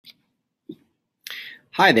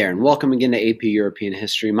Hi there, and welcome again to AP European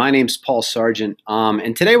History. My name's Paul Sargent,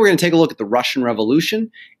 and today we're going to take a look at the Russian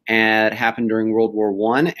Revolution. It happened during World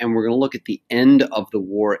War I, and we're going to look at the end of the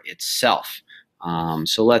war itself.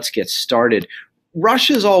 So let's get started.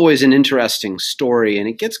 Russia is always an interesting story, and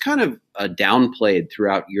it gets kind of downplayed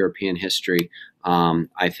throughout European history,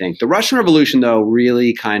 I think. The Russian Revolution, though,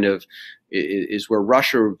 really kind of is where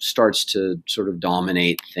Russia starts to sort of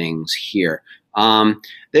dominate things here.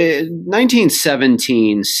 The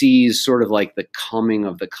 1917 sees sort of like the coming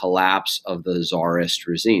of the collapse of the Tsarist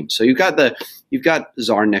regime. So you've got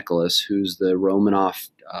Tsar Nicholas, who's the Romanov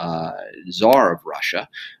Tsar of Russia,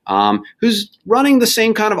 who's running the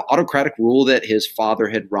same kind of autocratic rule that his father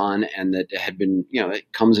had run, and that had been,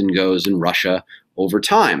 it comes and goes in Russia over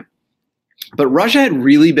time. But Russia had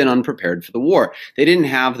really been unprepared for the war. They didn't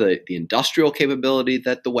have the industrial capability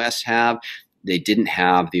that the West have. They didn't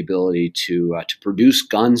have the ability to produce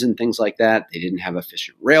guns and things like that. They didn't have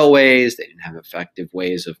efficient railways. They didn't have effective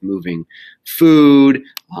ways of moving food.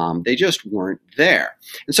 They just weren't there.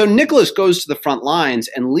 And so Nicholas goes to the front lines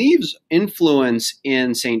and leaves influence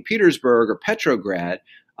in St. Petersburg or Petrograd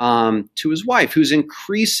to his wife, who's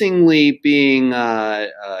increasingly being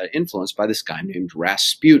influenced by this guy named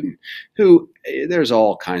Rasputin, who there's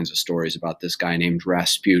all kinds of stories about this guy named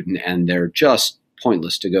Rasputin, and they're just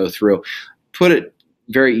pointless to go through. Put it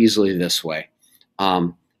very easily this way.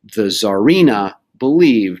 The Tsarina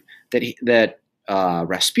believed that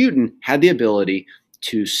Rasputin had the ability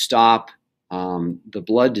to stop the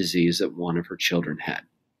blood disease that one of her children had.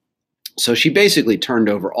 So she basically turned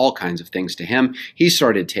over all kinds of things to him. He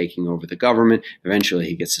started taking over the government. Eventually,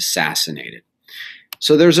 he gets assassinated.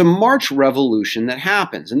 So there's a March Revolution that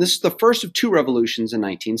happens, and this is the first of two revolutions in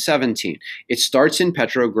 1917. It starts in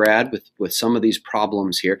Petrograd with some of these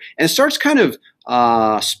problems here, and it starts kind of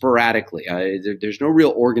sporadically. There's no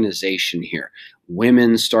real organization here.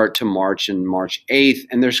 Women start to march on March 8th,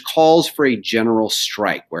 and there's calls for a general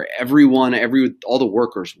strike where all the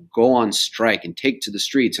workers will go on strike and take to the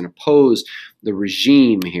streets and oppose the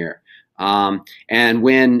regime here. And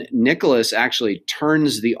when Nicholas actually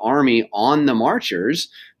turns the army on the marchers,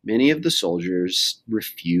 many of the soldiers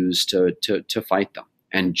refuse to fight them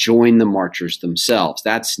and join the marchers themselves.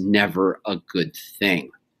 That's never a good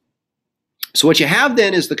thing. So what you have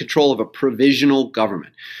then is the control of a provisional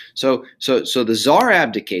government. So the Tsar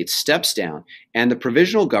abdicates, steps down, and the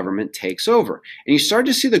provisional government takes over. And you start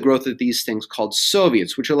to see the growth of these things called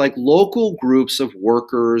Soviets, which are like local groups of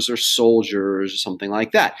workers or soldiers or something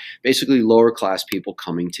like that, basically lower class people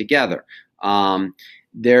coming together.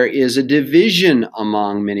 There is a division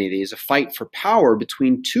among many of these, a fight for power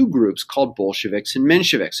between two groups called Bolsheviks and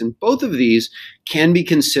Mensheviks. And both of these can be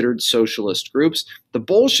considered socialist groups. The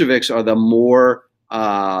Bolsheviks are the more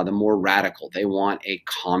radical. They want a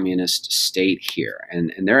communist state here,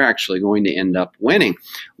 and they're actually going to end up winning,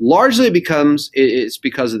 largely because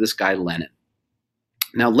of this guy Lenin.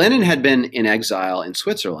 Now, Lenin had been in exile in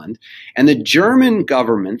Switzerland, and the German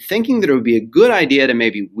government, thinking that it would be a good idea to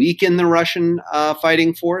maybe weaken the Russian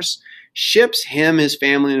fighting force, ships him, his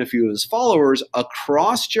family, and a few of his followers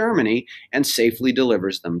across Germany and safely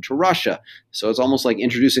delivers them to Russia. So it's almost like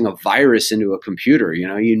introducing a virus into a computer.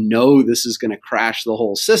 You know this is going to crash the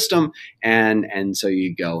whole system, and so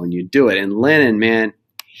you go and you do it. And Lenin, man,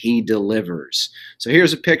 he delivers. So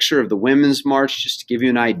here's a picture of the Women's March, just to give you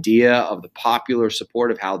an idea of the popular support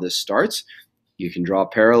of how this starts. You can draw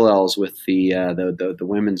parallels with the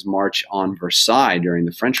Women's March on Versailles during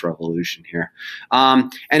the French Revolution here.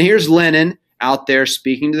 And here's Lenin out there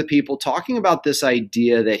speaking to the people, talking about this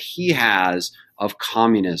idea that he has of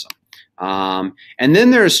communism. And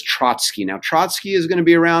then there's Trotsky. Now, Trotsky is going to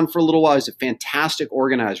be around for a little while. He's a fantastic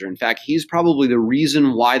organizer. In fact, he's probably the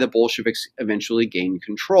reason why the Bolsheviks eventually gained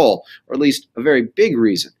control, or at least a very big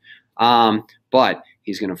reason. But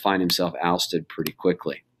he's going to find himself ousted pretty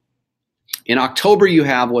quickly. In October, you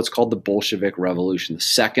have what's called the Bolshevik Revolution, the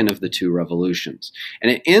second of the two revolutions.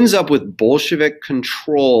 And it ends up with Bolshevik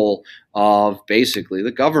control of basically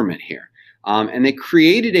the government here. And they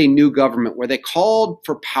created a new government where they called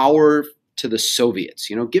for power to the Soviets.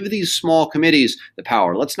 Give these small committees the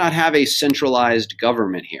power. Let's not have a centralized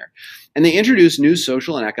government here. And they introduced new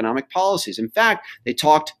social and economic policies. In fact, they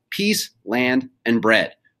talked peace, land, and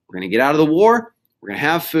bread. We're going to get out of the war. We're going to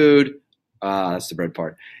have food. That's the bread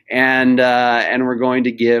part. And we're going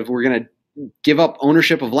to give up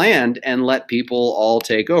ownership of land and let people all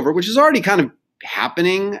take over, which is already kind of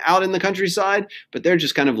happening out in the countryside, but they're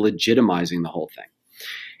just kind of legitimizing the whole thing.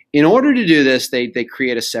 In order to do this, they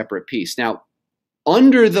create a separate piece. Now,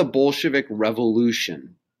 under the Bolshevik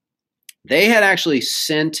Revolution, they had actually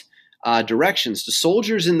sent directions to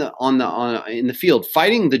soldiers in the field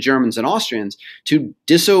fighting the Germans and Austrians to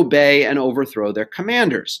disobey and overthrow their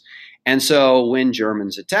commanders. And so when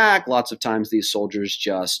Germans attack, lots of times these soldiers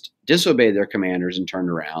just disobeyed their commanders and turned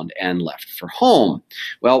around and left for home.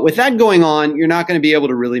 Well, with that going on, you're not going to be able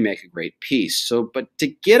to really make a great peace. But to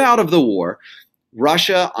get out of the war,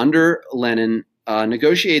 Russia under Lenin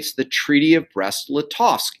negotiates the Treaty of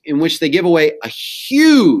Brest-Litovsk, in which they give away a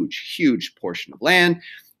huge portion of land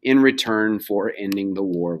in return for ending the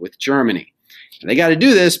war with Germany. And they got to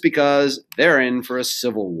do this because they're in for a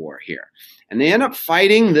civil war here. And they end up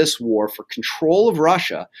fighting this war for control of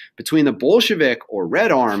Russia between the Bolshevik or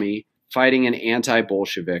Red Army fighting an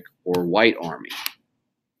anti-Bolshevik or White Army.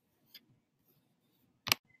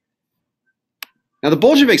 Now, the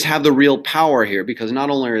Bolsheviks have the real power here because not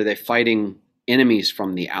only are they fighting enemies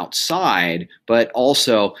from the outside, but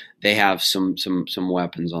also they have some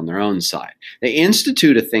weapons on their own side. They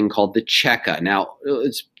institute a thing called the Cheka. Now,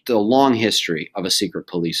 it's the long history of a secret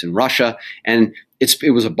police in Russia, and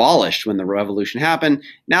it was abolished when the revolution happened.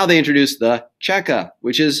 Now they introduced the Cheka,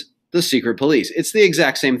 which is the secret police. It's the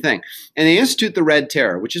exact same thing. And they institute the Red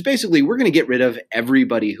Terror, which is basically we're going to get rid of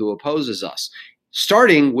everybody who opposes us,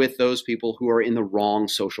 starting with those people who are in the wrong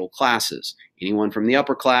social classes. Anyone from the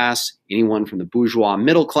upper class, anyone from the bourgeois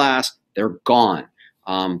middle class, they're gone.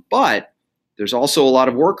 But there's also a lot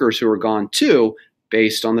of workers who are gone too,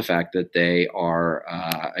 based on the fact that they are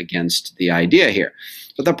against the idea here.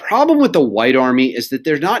 But the problem with the White Army is that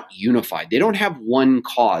they're not unified. They don't have one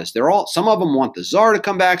cause. Some of them want the Tsar to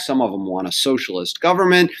come back. Some of them want a socialist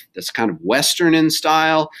government that's kind of Western in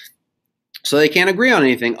style. So they can't agree on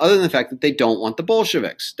anything other than the fact that they don't want the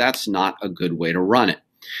Bolsheviks. That's not a good way to run it.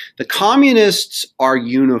 The communists are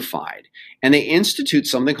unified, and they institute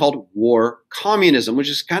something called war communism, which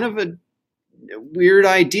is kind of a weird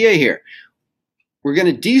idea here. We're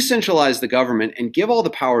going to decentralize the government and give all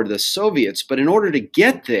the power to the Soviets, but in order to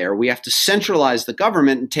get there, we have to centralize the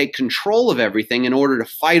government and take control of everything in order to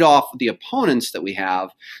fight off the opponents that we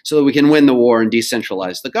have so that we can win the war and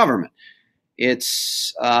decentralize the government.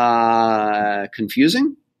 It's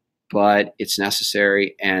confusing, but it's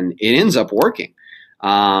necessary, and it ends up working.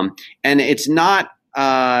 And it's not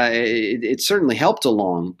it certainly helped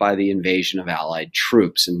along by the invasion of Allied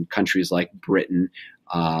troops, and countries like Britain,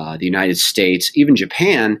 the United States, even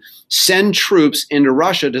Japan, send troops into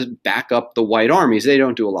Russia to back up the White Armies. They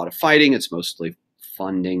don't do a lot of fighting. It's mostly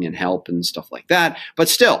funding and help and stuff like that. But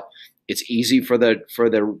still, it's easy for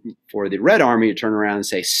the Red Army to turn around and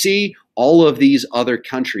say, see, all of these other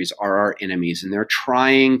countries are our enemies, and they're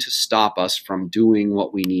trying to stop us from doing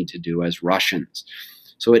what we need to do as Russians.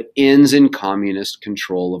 So it ends in communist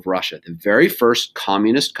control of Russia, the very first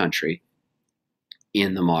communist country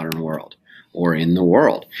in the modern world, or in the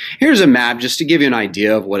world. Here's a map just to give you an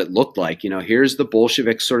idea of what it looked like. Here's the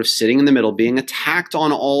Bolsheviks sort of sitting in the middle, being attacked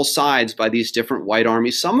on all sides by these different White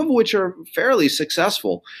armies, some of which are fairly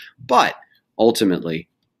successful, but ultimately,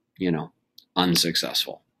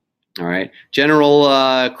 unsuccessful. All right.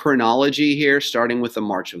 General chronology here, starting with the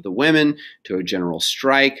March of the Women to a general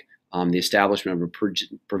strike, the establishment of a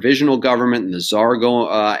provisional government and the Tsar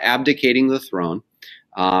abdicating the throne.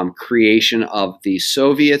 Creation of the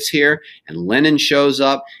Soviets here, and Lenin shows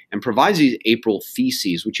up and provides these April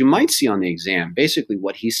theses, which you might see on the exam. Basically,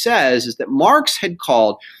 what he says is that Marx had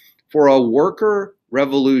called for a worker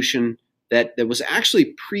revolution that was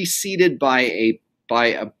actually preceded by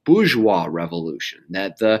a bourgeois revolution,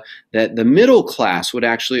 that the middle class would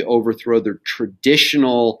actually overthrow the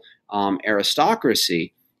traditional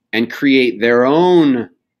aristocracy and create their own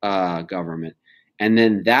government. And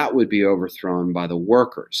then that would be overthrown by the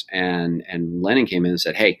workers. And Lenin came in and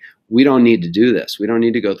said, hey, we don't need to do this. We don't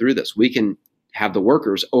need to go through this. We can have the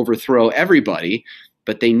workers overthrow everybody,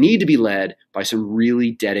 but they need to be led by some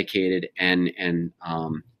really dedicated and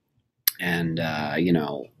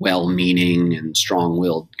well-meaning and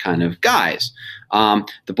strong-willed kind of guys. The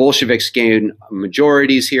Bolsheviks gain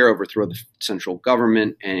majorities here, overthrow the central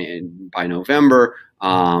government by November.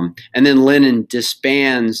 And then Lenin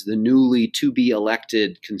disbands the newly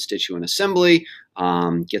to-be-elected Constituent Assembly,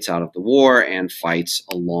 gets out of the war, and fights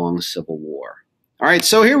a long civil war. All right,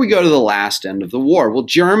 so here we go to the last end of the war. Well,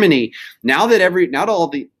 Germany, now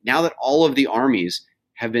that all of the armies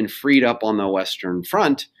have been freed up on the Western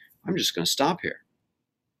Front, I'm just going to stop here.